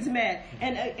their needs met,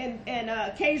 and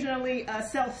occasionally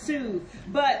self-soothe.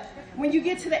 But when you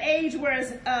get to the age where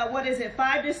it's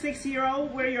 5 to 6 year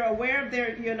old, where you're aware of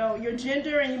your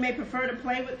gender, and you may prefer to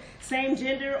play with same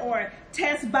gender, or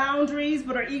test boundaries,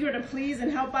 but are eager to please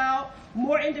and help out,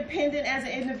 more independent as an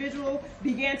individual,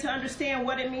 began to understand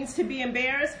what it means to be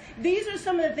embarrassed. These are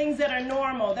some of the things that are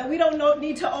normal, that we don't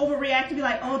need to overreact to be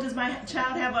like, oh, does my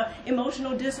child have an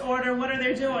emotional disorder? What are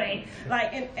they doing?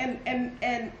 Like,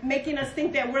 and making us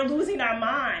think that we're losing our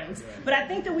minds. But I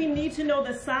think that we need to know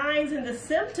the signs and the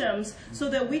symptoms so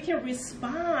that we can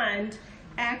respond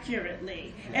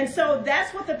accurately. And so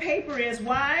that's what the paper is.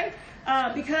 Why?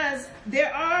 Because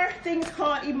there are things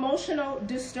called emotional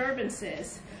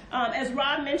disturbances. As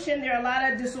Rob mentioned, there are a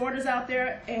lot of disorders out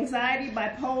there: anxiety,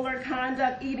 bipolar,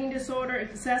 conduct, eating disorder,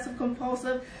 excessive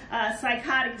compulsive,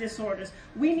 psychotic disorders.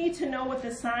 We need to know what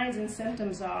the signs and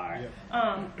symptoms are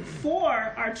for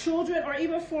our children, or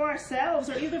even for ourselves,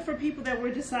 or even for people that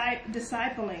we're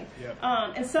discipling.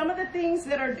 And some of the things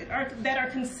that are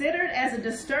considered as a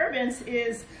disturbance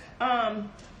is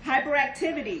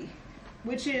hyperactivity,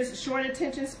 which is short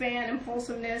attention span,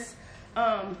 impulsiveness,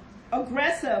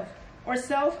 aggressive or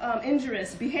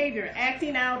self-injurious behavior,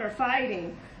 acting out or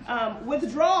fighting,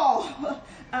 withdrawal,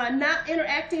 not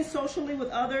interacting socially with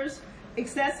others,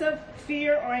 excessive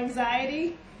fear or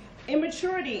anxiety,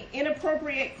 immaturity,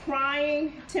 inappropriate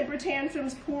crying, temper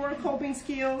tantrums, poor coping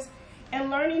skills,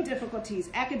 and learning difficulties,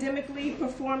 academically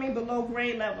performing below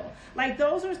grade level. Like,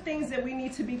 those are things that we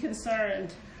need to be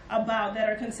concerned about, that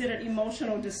are considered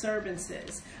emotional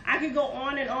disturbances. I could go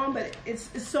on and on, but it's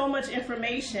so much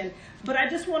information. But I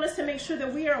just want us to make sure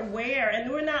that we are aware and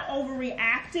we're not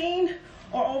overreacting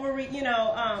or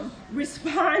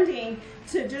responding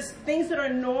to just things that are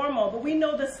normal. But we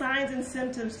know the signs and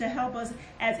symptoms to help us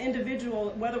as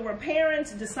individuals, whether we're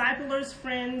parents, disciplers,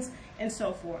 friends, and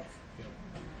so forth.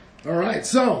 All right,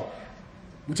 so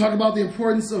we talk about the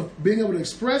importance of being able to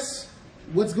express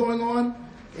what's going on,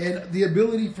 and the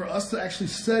ability for us to actually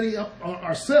study up on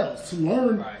ourselves, to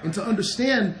learn and to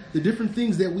understand the different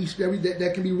things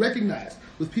that can be recognized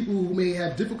with people who may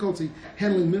have difficulty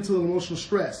handling mental and emotional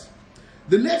stress.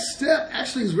 The next step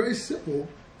actually is very simple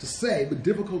to say, but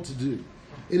difficult to do.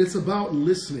 And it's about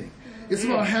listening. It's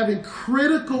about having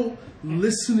critical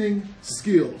listening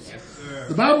skills.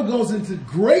 The Bible goes into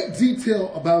great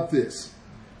detail about this.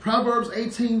 Proverbs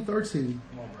 18:13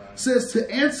 says to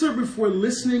answer before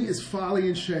listening is folly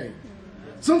and shame.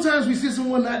 Sometimes we see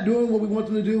someone not doing what we want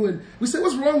them to do, and we say,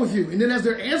 what's wrong with you? And then as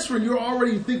they're answering, you're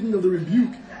already thinking of the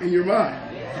rebuke in your mind.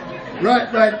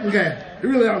 Right, okay.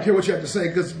 Really, I don't care what you have to say,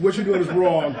 because what you're doing is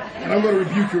wrong, and I'm going to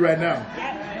rebuke you right now.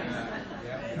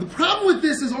 The problem with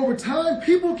this is, over time,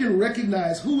 people can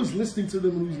recognize who is listening to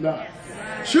them and who's not.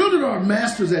 Children are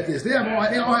masters at this. They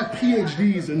all have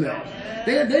PhDs in that.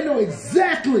 They know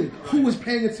exactly who is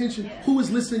paying attention, who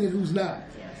is listening, and who's not.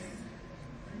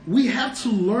 We have to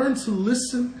learn to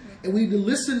listen, and we need to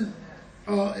listen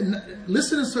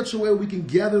in such a way we can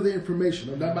gather the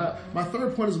information. My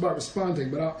third point is about responding,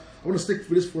 but I want to stick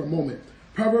for this for a moment.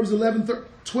 Proverbs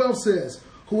 11:12 says,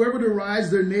 whoever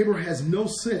derides their neighbor has no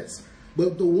sense,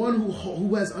 but the one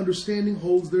who has understanding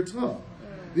holds their tongue.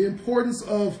 the importance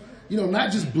of,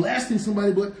 not just blasting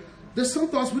somebody, but there's some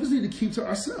thoughts we just need to keep to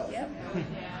ourselves. Yep.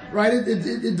 Right?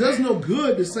 It does no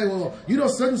good to say, well,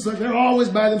 such and such, they're always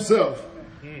by themselves.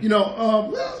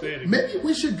 Maybe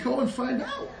we should go and find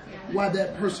out why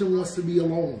that person wants to be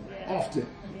alone often.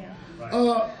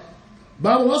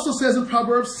 Bible also says in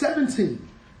Proverbs 17,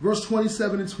 verse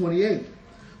 27 and 28,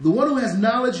 the one who has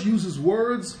knowledge uses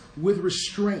words with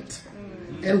restraint,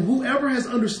 and whoever has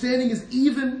understanding is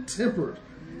even-tempered.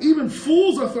 Even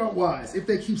fools are thought wise if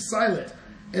they keep silent,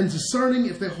 and discerning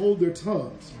if they hold their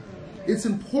tongues. It's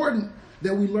important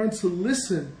that we learn to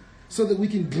listen so that we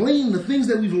can glean the things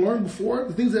that we've learned before,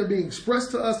 the things that are being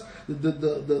expressed to us,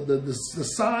 the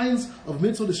signs of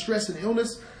mental distress and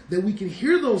illness, that we can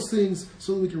hear those things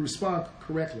so that we can respond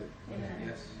correctly.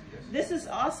 Yes. This is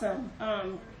awesome.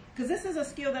 Because this is a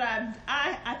skill that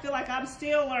I feel like I'm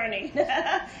still learning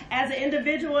as an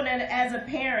individual and as a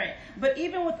parent. But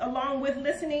even along with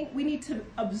listening, we need to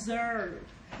observe.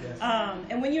 Yes.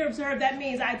 And when you observe, that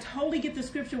means I totally get the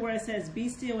scripture where it says, be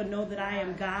still and know that I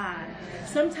am God.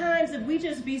 Sometimes if we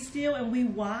just be still and we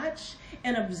watch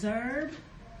and observe,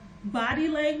 body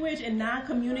language and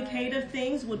non-communicative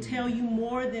things will tell you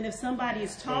more than if somebody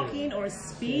is talking or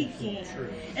speaking.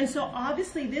 And so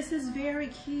obviously this is very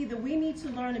key, that we need to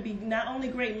learn to be not only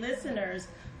great listeners,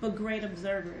 but great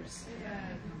observers.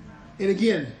 And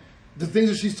again, the things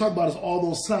that she's talking about is all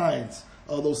those signs,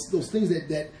 those things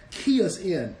that key us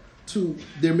in to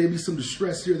there may be some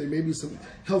distress here, there may be some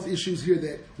health issues here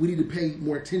that we need to pay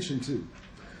more attention to.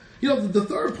 The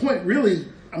third point really,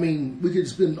 we could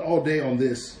spend all day on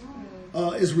this,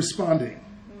 is responding.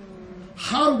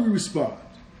 How do we respond?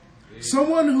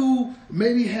 Someone who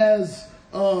maybe has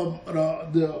I'm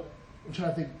trying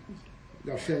to think,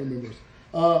 got family members,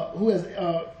 who has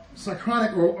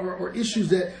psychotic or issues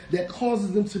that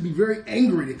causes them to be very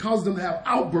angry, that causes them to have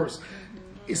outbursts.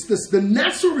 It's the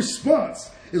natural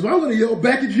response is, well, I'm going to yell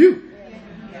back at you.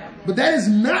 But that is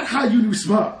not how you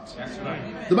respond.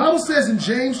 The Bible says in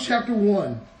James chapter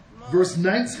 1, verse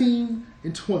 19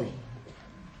 and 20,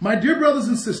 my dear brothers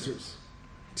and sisters,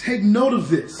 take note of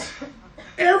this.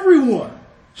 Everyone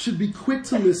should be quick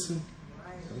to listen.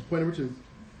 Point number 2.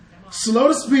 Slow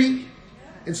to speak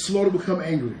and slow to become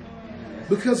angry.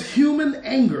 Because human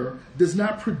anger does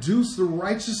not produce the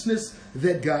righteousness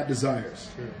that God desires.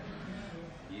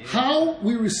 How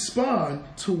we respond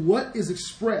to what is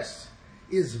expressed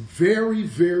is very,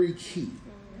 very key.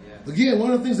 Again,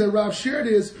 one of the things that Rob shared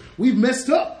is we've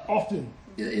messed up often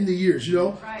in the years,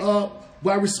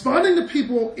 by responding to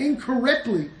people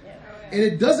incorrectly, and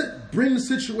it doesn't bring the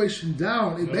situation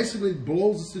down. It basically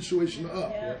blows the situation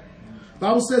up. The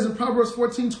Bible says in Proverbs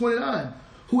 14:29,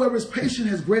 whoever is patient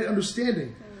has great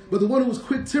understanding, but the one who is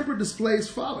quick-tempered displays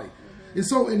folly. And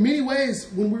so in many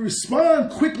ways, when we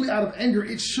respond quickly out of anger,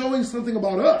 it's showing something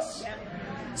about us.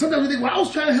 Sometimes we think, well, I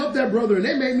was trying to help that brother and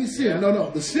they made me sin. No,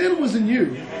 the sin was in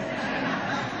you.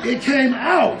 It came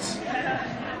out.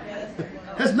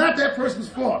 That's not that person's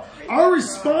fault. Our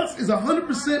response is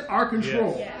 100% our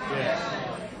control.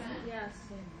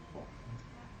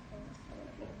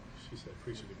 She said,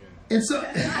 preach it again. And so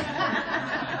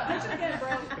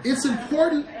it's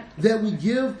important that we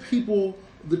give people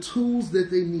the tools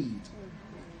that they need.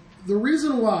 The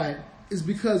reason why is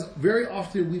because very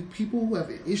often people who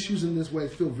have issues in this way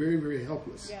feel very, very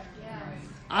helpless.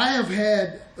 I have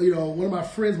had, one of my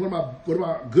friends, one of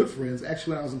my good friends,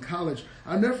 actually when I was in college,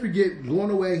 I'll never forget going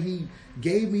away, he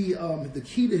gave me the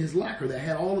key to his locker that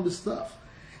had all of his stuff.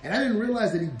 And I didn't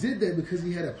realize that he did that because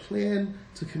he had a plan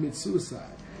to commit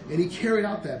suicide. And he carried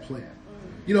out that plan.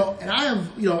 And I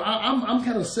have, I'm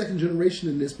kind of second generation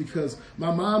in this because my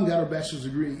mom got her bachelor's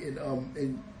degree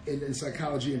in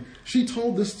psychology, and she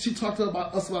talked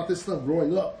about us about this stuff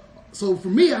growing up. So for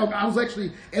me, I was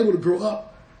actually able to grow up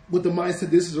with the mindset,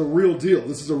 this is a real deal.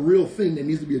 This is a real thing that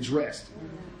needs to be addressed.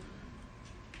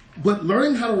 But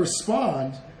learning how to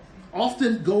respond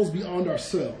often goes beyond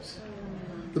ourselves.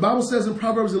 The Bible says in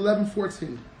Proverbs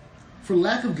 11:14, for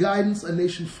lack of guidance, a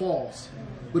nation falls,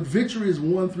 but victory is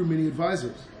won through many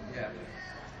advisors.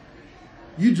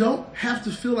 You don't have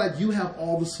to feel like you have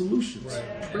all the solutions.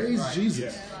 Praise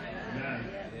Jesus.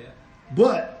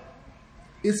 But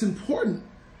it's important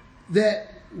that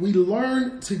we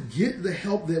learn to get the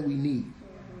help that we need.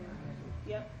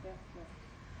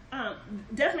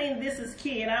 Definitely this is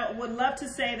key, and I would love to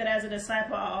say that as a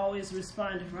disciple I always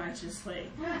responded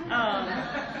righteously.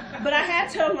 But I had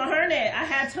to learn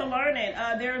it.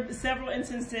 There are several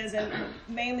instances, and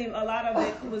mainly a lot of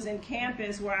it was in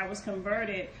campus where I was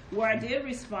converted, where I did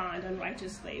respond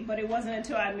unrighteously. But it wasn't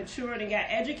until I matured and got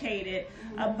educated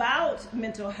about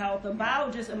mental health,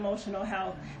 about just emotional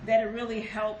health, that it really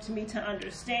helped me to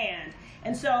understand.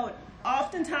 And so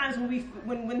oftentimes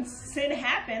when sin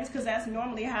happens, because that's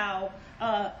normally how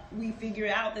we figure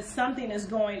out that something is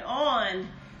going on,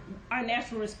 our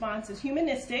natural response is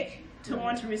humanistic, to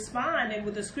want to respond and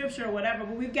with the scripture or whatever,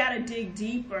 but we've got to dig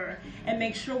deeper and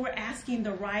make sure we're asking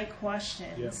the right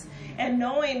questions and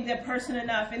knowing the person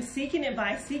enough and seeking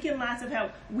advice, seeking lots of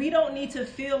help. We don't need to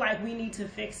feel like we need to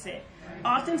fix it.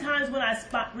 Oftentimes when I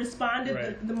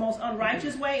responded the most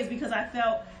unrighteous way is because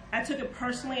I took it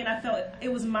personally, and I felt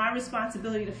it was my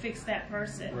responsibility to fix that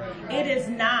person. It is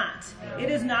not. It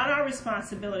is not our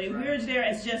responsibility. We're there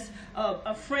as just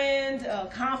a friend, a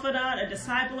confidant, a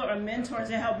disciple, or a mentor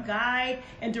to help guide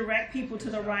and direct people to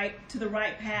the right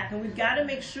path. And we've got to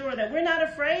make sure that we're not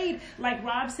afraid, like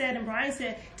Rob said and Brian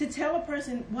said, to tell a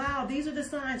person, wow, these are the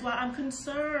signs. Wow, I'm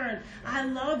concerned. I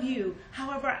love you.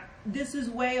 However, this is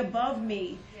way above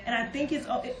me. And I think it's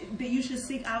that you should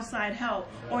seek outside help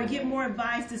or get more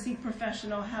advice to seek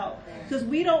professional help. Because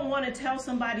we don't want to tell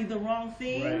somebody the wrong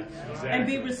thing and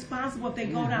be responsible if they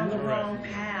go down the wrong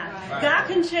path. God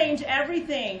can change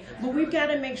everything, but we've got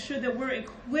to make sure that we're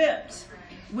equipped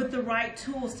with the right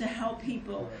tools to help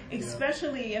people,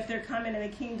 especially if they're coming in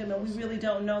the kingdom and we really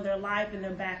don't know their life and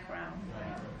their background.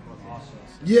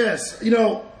 Yes, and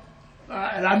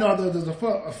I know there's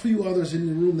a few others in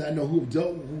the room that I know who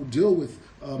deal with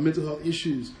mental health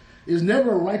issues. It's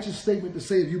never a righteous statement to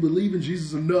say if you believe in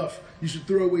Jesus enough, you should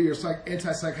throw away your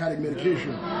antipsychotic medication.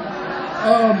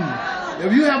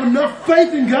 If you have enough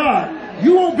faith in God,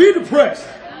 you won't be depressed.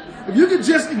 If you can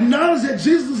just acknowledge that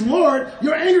Jesus is Lord,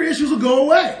 your anger issues will go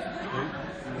away.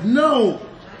 No,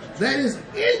 that is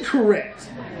incorrect.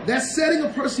 That's setting a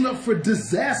person up for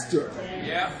disaster.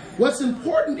 What's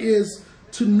important is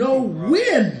to know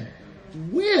when.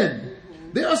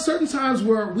 There are certain times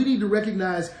where we need to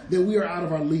recognize that we are out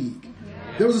of our league.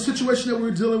 There was a situation that we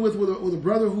were dealing with a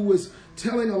brother who was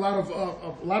telling a lot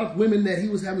of women that he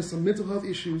was having some mental health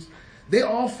issues. They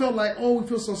all felt like, oh, we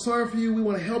feel so sorry for you. We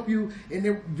want to help you. And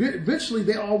eventually,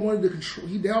 they all wanted to control.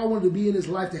 They all wanted to be in his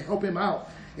life to help him out.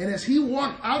 And as he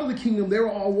walked out of the kingdom, they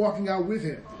were all walking out with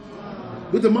him,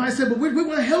 with the mindset, but we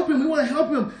want to help him. We want to help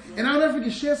him. And I'll never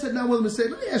forget, Shan sat down with him and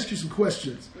said, let me ask you some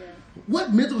questions.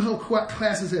 What mental health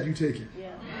classes have you taken?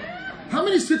 How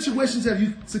many situations have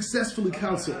you successfully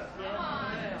counseled?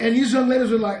 And these young ladies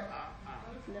are like,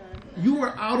 you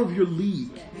are out of your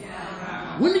league.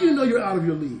 When do you know you're out of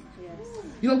your league?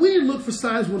 We need to look for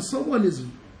signs when someone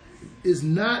is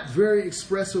not very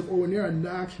expressive or when they're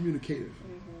non-communicative.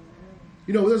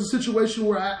 There's a situation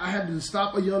where I had to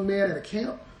stop a young man at a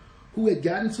camp who had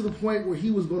gotten to the point where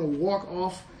he was going to walk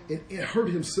off and hurt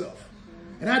himself.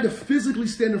 And I had to physically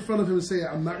stand in front of him and say,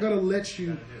 I'm not going to let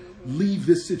you leave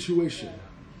this situation.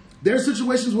 There are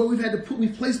situations where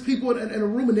we've placed people in a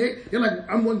room and they're like,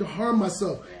 I'm going to harm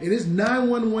myself. And it's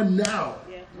 911 now.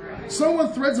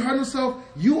 Someone threatens to harm themselves,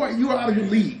 you are out of your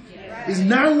league. It's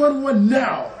 911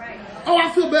 now. Oh,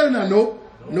 I feel better now.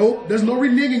 Nope. There's no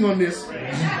reneging on this.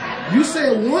 You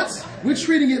say it once, we're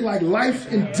treating it like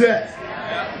life and death.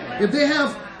 If they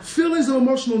have feelings of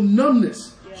emotional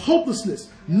numbness, hopelessness,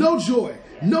 no joy,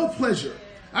 no pleasure.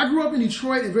 I grew up in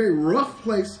Detroit, a very rough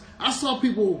place. I saw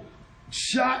people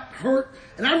shot, hurt,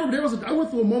 and I remember I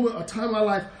went through a time in my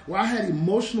life where I had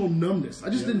emotional numbness. I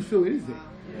just didn't feel anything.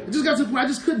 It just got to the point I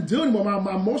just couldn't do it anymore.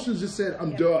 My emotions just said,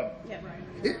 I'm done.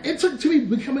 It took to me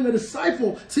becoming a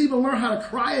disciple to even learn how to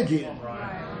cry again.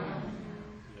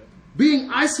 Being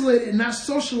isolated and not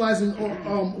socializing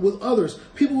with others.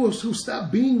 People who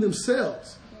stop being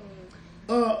themselves.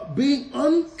 Being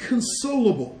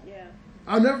unconsolable.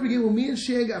 I'll never forget when me and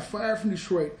Shan got fired from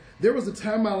Detroit. There was a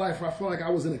time in my life where I felt like I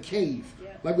was in a cave.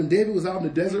 Like when David was out in the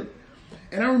desert.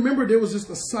 And I remember there was just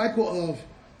a cycle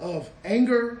of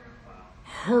anger,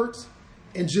 hurt,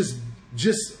 and just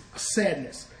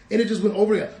sadness. And it just went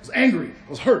over there. I was angry. I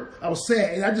was hurt. I was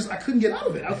sad. And I couldn't get out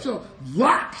of it. I felt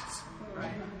locked.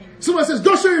 Somebody says,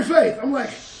 go share your faith. I'm like,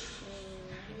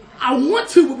 I want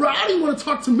to, but bro, I don't even want to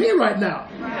talk to me right now.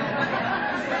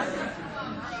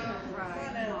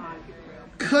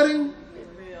 Cutting,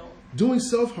 doing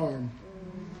self-harm,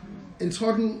 and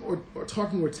talking or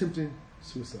attempting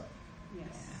suicide.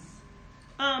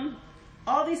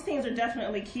 All these things are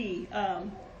definitely key.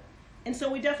 And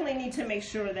so we definitely need to make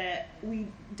sure that we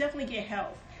definitely get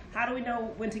help. How do we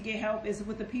know when to get help? Is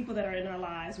with the people that are in our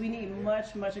lives. We need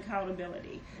much, much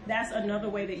accountability. That's another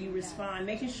way that you respond,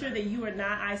 making sure that you are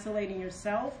not isolating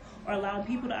yourself or allowing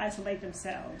people to isolate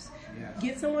themselves.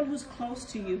 Get someone who's close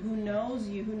to you, who knows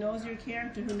your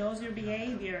character, who knows your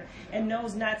behavior, and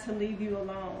knows not to leave you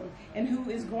alone, and who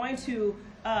is going to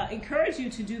encourage you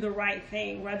to do the right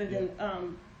thing rather than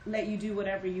let you do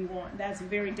whatever you want. That's a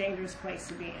very dangerous place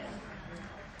to be in.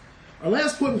 Our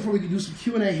last point before we can do some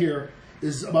Q&A here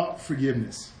is about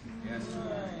forgiveness. Yes.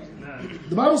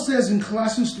 The Bible says in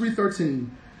Colossians 3:13,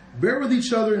 bear with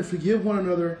each other and forgive one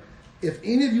another. If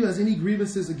any of you has any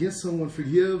grievances against someone,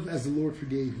 forgive as the Lord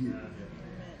forgave you.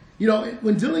 You know,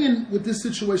 when dealing with this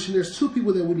situation, there's two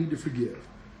people that we need to forgive.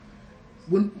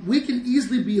 When we can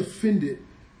easily be offended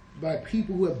by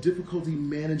people who have difficulty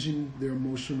managing their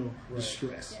emotional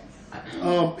distress.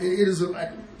 It is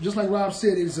just like Rob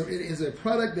said, it is a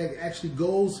product that actually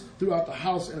goes throughout the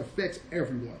house and affects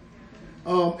everyone.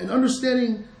 And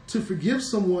understanding to forgive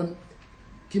someone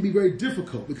can be very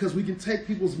difficult because we can take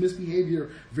people's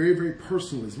misbehavior very, very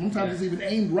personally. Sometimes it's even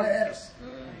aimed right at us.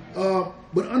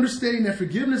 But understanding that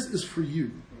forgiveness is for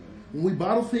you. When we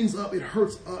bottle things up, it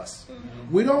hurts us.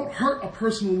 We don't hurt a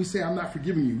person when we say, I'm not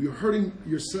forgiving you. You're hurting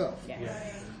yourself.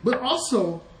 Yes. But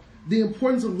also, the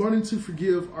importance of learning to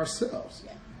forgive ourselves.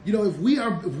 You know, if we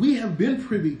have been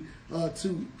privy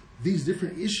to these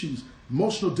different issues,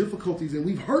 emotional difficulties, and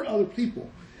we've hurt other people,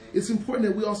 it's important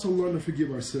that we also learn to forgive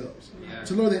ourselves.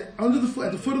 To know that at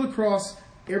the foot of the cross,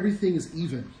 everything is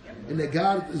even, and that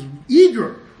God is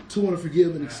eager to want to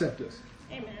forgive and accept us.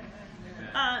 Amen.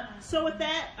 So with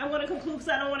that, I want to conclude because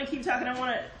I don't want to keep talking.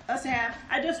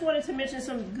 I just wanted to mention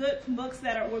some good books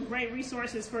that were great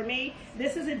resources for me.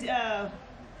 This is a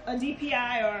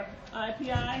DPI or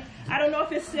IPI. I don't know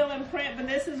if it's still in print, but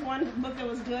this is one book that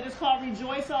was good. It's called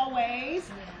Rejoice Always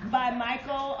by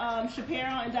Michael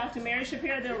Shapiro and Dr. Mary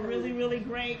Shapiro. They're really, really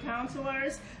great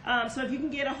counselors. So if you can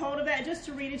get a hold of that, just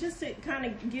to read it, just to kind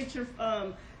of get your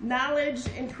knowledge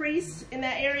increased in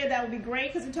that area, that would be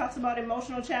great because it talks about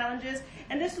emotional challenges.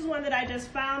 And this is one that I just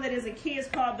found that is a key. It's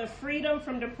called the Freedom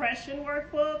from Depression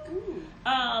Workbook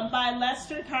by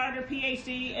Lester Carter,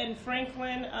 PhD, and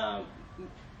Franklin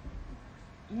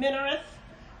Minareth.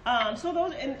 So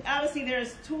those, and obviously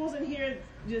there's tools in here,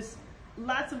 just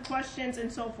lots of questions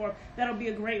and so forth. That'll be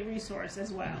a great resource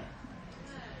as well.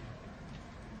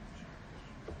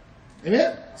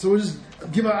 Amen. So we'll just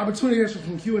give an opportunity for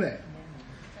some Q&A.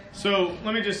 So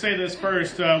let me just say this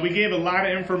first. We gave a lot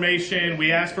of information.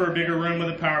 We asked for a bigger room with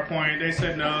a PowerPoint. They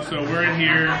said no, so we're in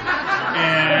here.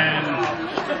 And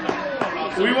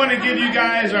we want to give you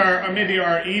guys maybe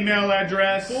our email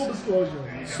address. Full disclosure.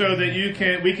 So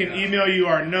that we can email you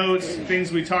our notes,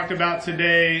 things we talked about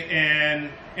today, and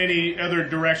any other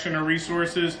direction or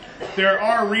resources. There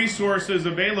are resources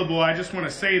available. I just want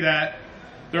to say that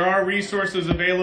there are resources available.